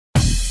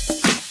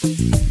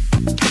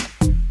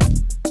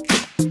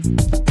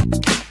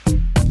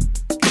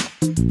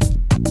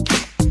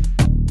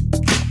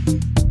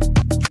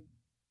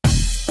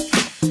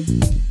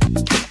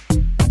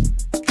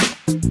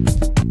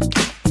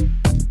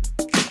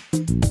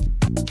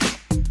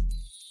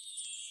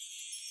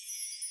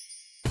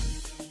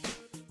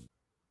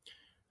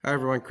Hi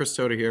everyone, Chris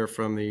Tota here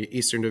from the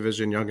Eastern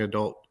Division Young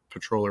Adult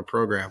Patroller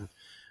Program.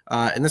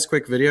 In this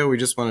quick video, we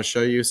just want to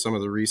show you some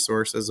of the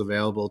resources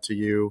available to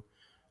you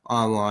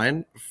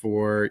online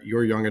for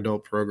your young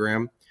adult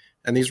program.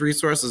 And these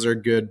resources are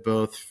good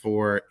both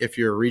for if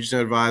you're a region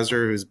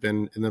advisor who's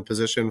been in the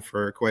position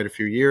for quite a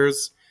few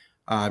years,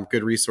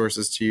 good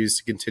resources to use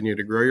to continue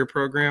to grow your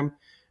program.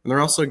 And they're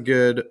also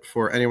good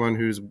for anyone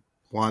who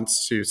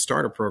wants to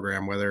start a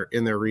program, whether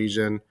in their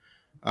region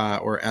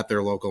or at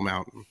their local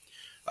mountain.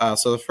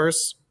 So the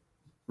first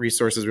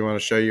resources we want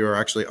to show you are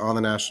actually on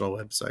the national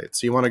website.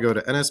 So you want to go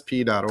to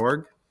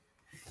nsp.org.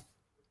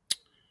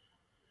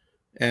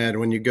 And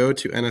when you go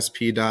to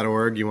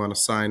nsp.org, you want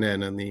to sign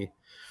in the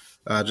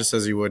just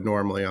as you would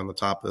normally on the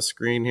top of the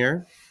screen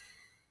here.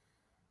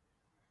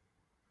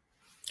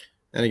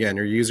 And again,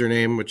 your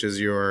username, which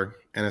is your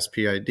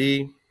NSP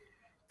ID,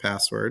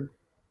 password.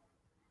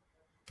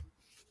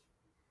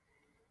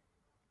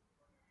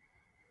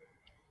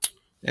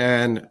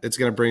 And it's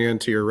going to bring you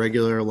into your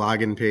regular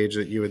login page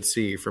that you would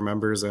see for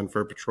members and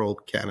for patrol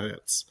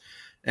candidates.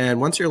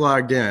 And once you're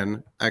logged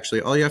in,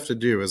 actually all you have to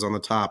do is on the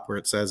top where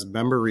it says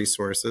member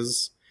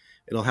resources,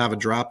 it'll have a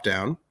drop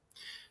down.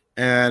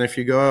 And if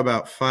you go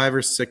about 5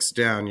 or 6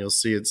 down, you'll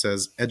see it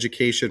says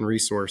education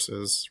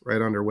resources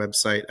right under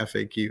website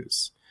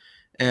FAQs.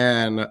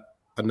 And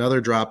another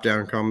drop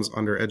down comes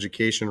under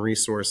education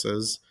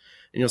resources.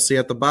 And you'll see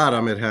at the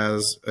bottom, it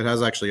has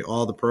actually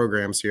all the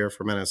programs here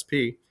from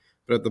NSP.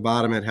 But at the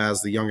bottom, it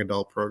has the young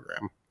adult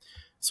program.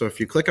 So if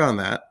you click on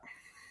that,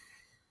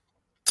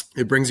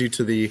 it brings you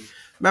to the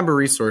member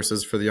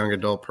resources for the young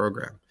adult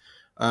program.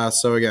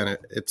 So again,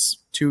 it's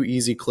 2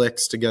 easy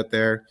clicks to get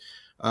there,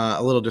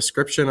 a little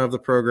description of the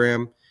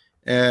program.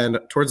 And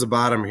towards the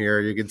bottom here,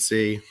 you can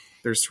see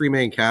there's 3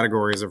 main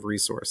categories of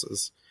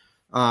resources.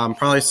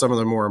 Probably some of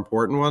the more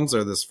important ones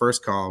are this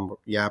first column,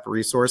 YAP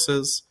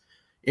resources.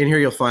 In here,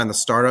 you'll find the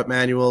startup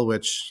manual,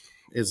 which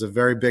is a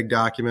very big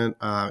document.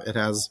 It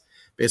has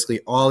basically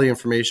all the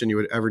information you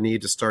would ever need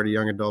to start a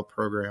young adult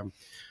program,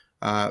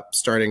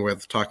 starting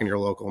with talking to your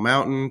local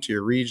mountain, to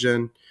your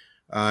region,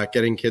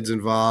 getting kids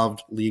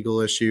involved, legal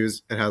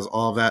issues. It has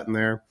all of that in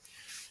there.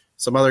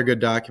 Some other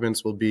good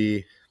documents will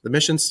be the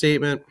mission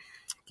statement,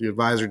 the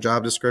advisor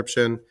job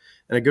description,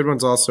 and a good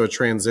one's also a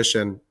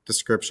transition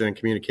description and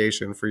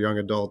communication for young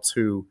adults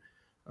who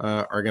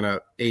are going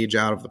to age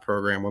out of the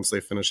program once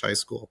they finish high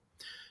school.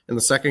 In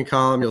the second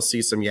column, you'll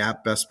see some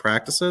YAP best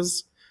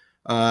practices.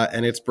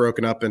 And it's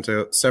broken up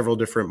into several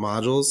different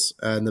modules.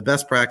 And the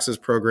best practices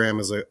program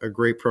is a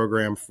great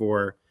program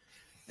for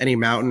any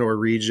mountain or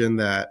region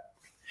that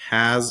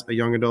has a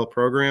young adult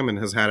program and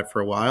has had it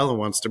for a while and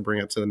wants to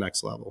bring it to the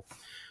next level.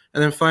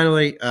 And then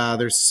finally,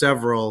 there's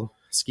several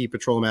Ski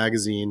Patrol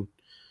magazine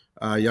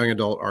young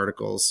adult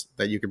articles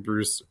that you can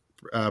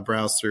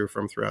browse through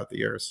from throughout the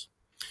years.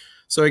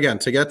 So again,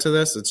 to get to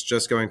this, it's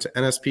just going to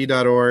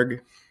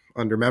nsp.org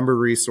under member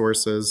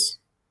resources,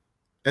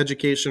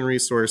 education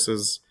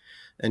resources,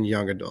 and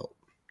young adult,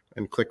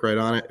 and click right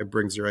on it. It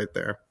brings you right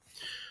there.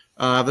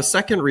 The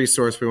second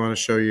resource we want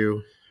to show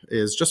you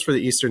is just for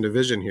the Eastern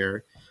Division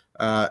here.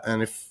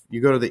 And if you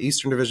go to the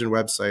Eastern Division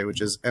website,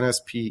 which is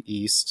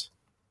nspeast.org,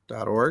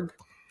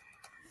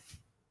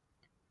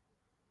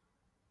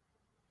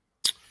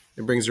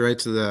 it brings you right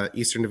to the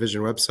Eastern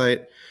Division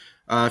website.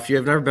 If you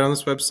have never been on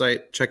this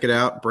website, check it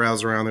out,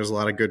 browse around. There's a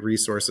lot of good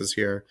resources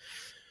here.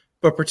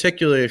 But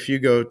particularly if you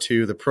go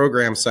to the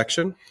program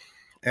section,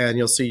 and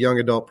you'll see young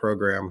adult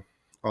program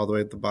all the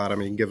way at the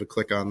bottom. You can give a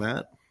click on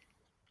that.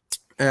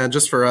 And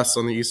just for us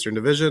on the Eastern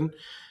Division,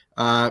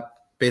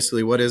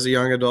 basically what is a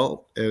young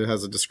adult? It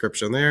has a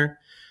description there.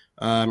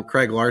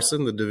 Craig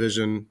Larson, the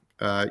Division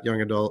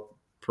Young Adult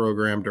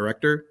Program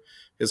Director,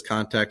 his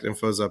contact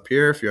info is up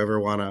here if you ever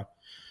want to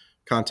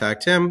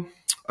contact him.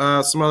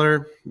 Some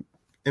other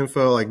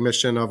info like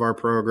mission of our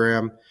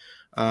program.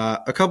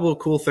 A couple of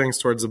cool things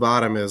towards the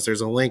bottom is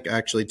there's a link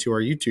actually to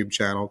our YouTube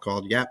channel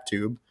called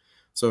YapTube.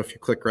 So if you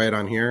click right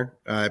on here,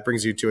 it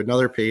brings you to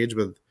another page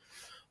with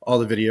all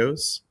the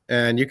videos.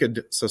 And you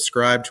could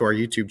subscribe to our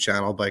YouTube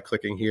channel by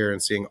clicking here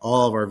and seeing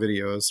all of our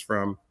videos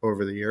from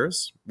over the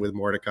years with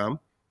more to come.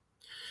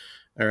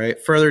 All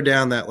right, further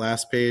down that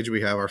last page,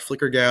 we have our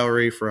Flickr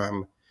gallery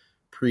from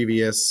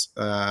previous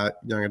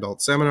young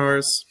adult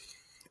seminars.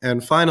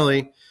 And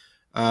finally,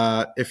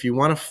 if you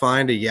want to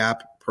find a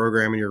YAP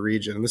program in your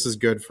region, and this is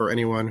good for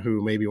anyone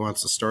who maybe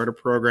wants to start a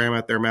program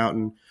at their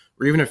mountain,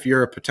 or even if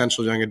you're a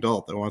potential young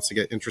adult that wants to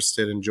get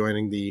interested in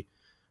joining the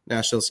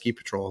National Ski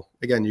Patrol.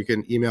 Again, you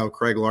can email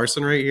Craig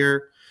Larson right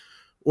here,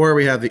 or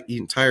we have the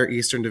entire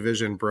Eastern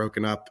Division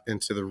broken up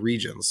into the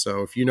regions.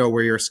 So if you know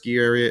where your ski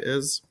area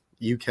is,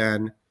 you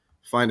can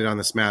find it on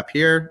this map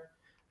here,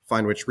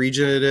 find which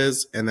region it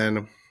is, and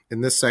then in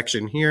this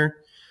section here,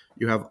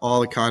 you have all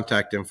the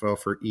contact info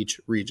for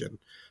each region.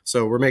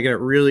 So we're making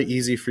it really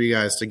easy for you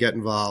guys to get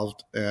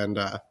involved and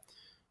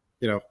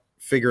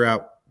figure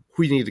out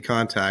who you need to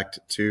contact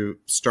to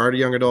start a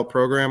young adult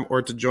program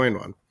or to join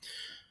one.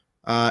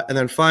 And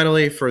then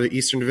finally, for the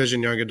Eastern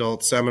Division Young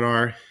Adult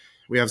Seminar,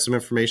 we have some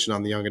information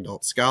on the Young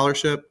Adult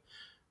Scholarship.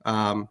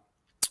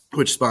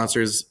 which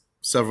sponsors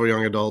several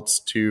young adults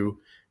to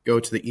go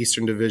to the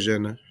Eastern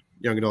Division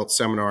Young Adult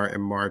Seminar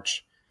in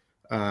March,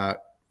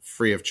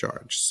 free of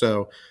charge.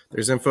 So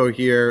there's info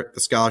here.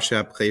 The scholarship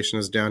application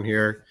is down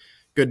here.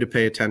 Good to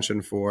pay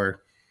attention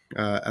for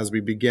as we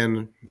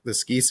begin the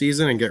ski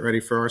season and get ready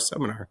for our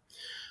seminar.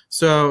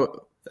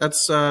 So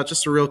that's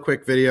just a real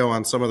quick video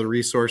on some of the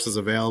resources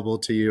available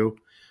to you.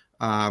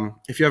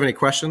 If you have any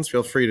questions,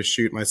 feel free to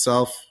shoot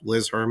myself,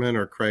 Liz Hermann,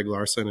 or Craig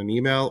Larson an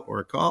email or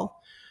a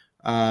call,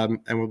 and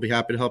we'll be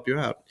happy to help you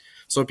out.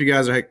 So hope you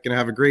guys are going to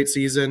have a great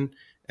season,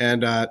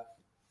 and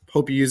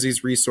hope you use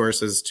these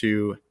resources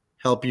to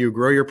help you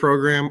grow your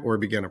program or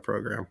begin a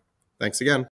program. Thanks again.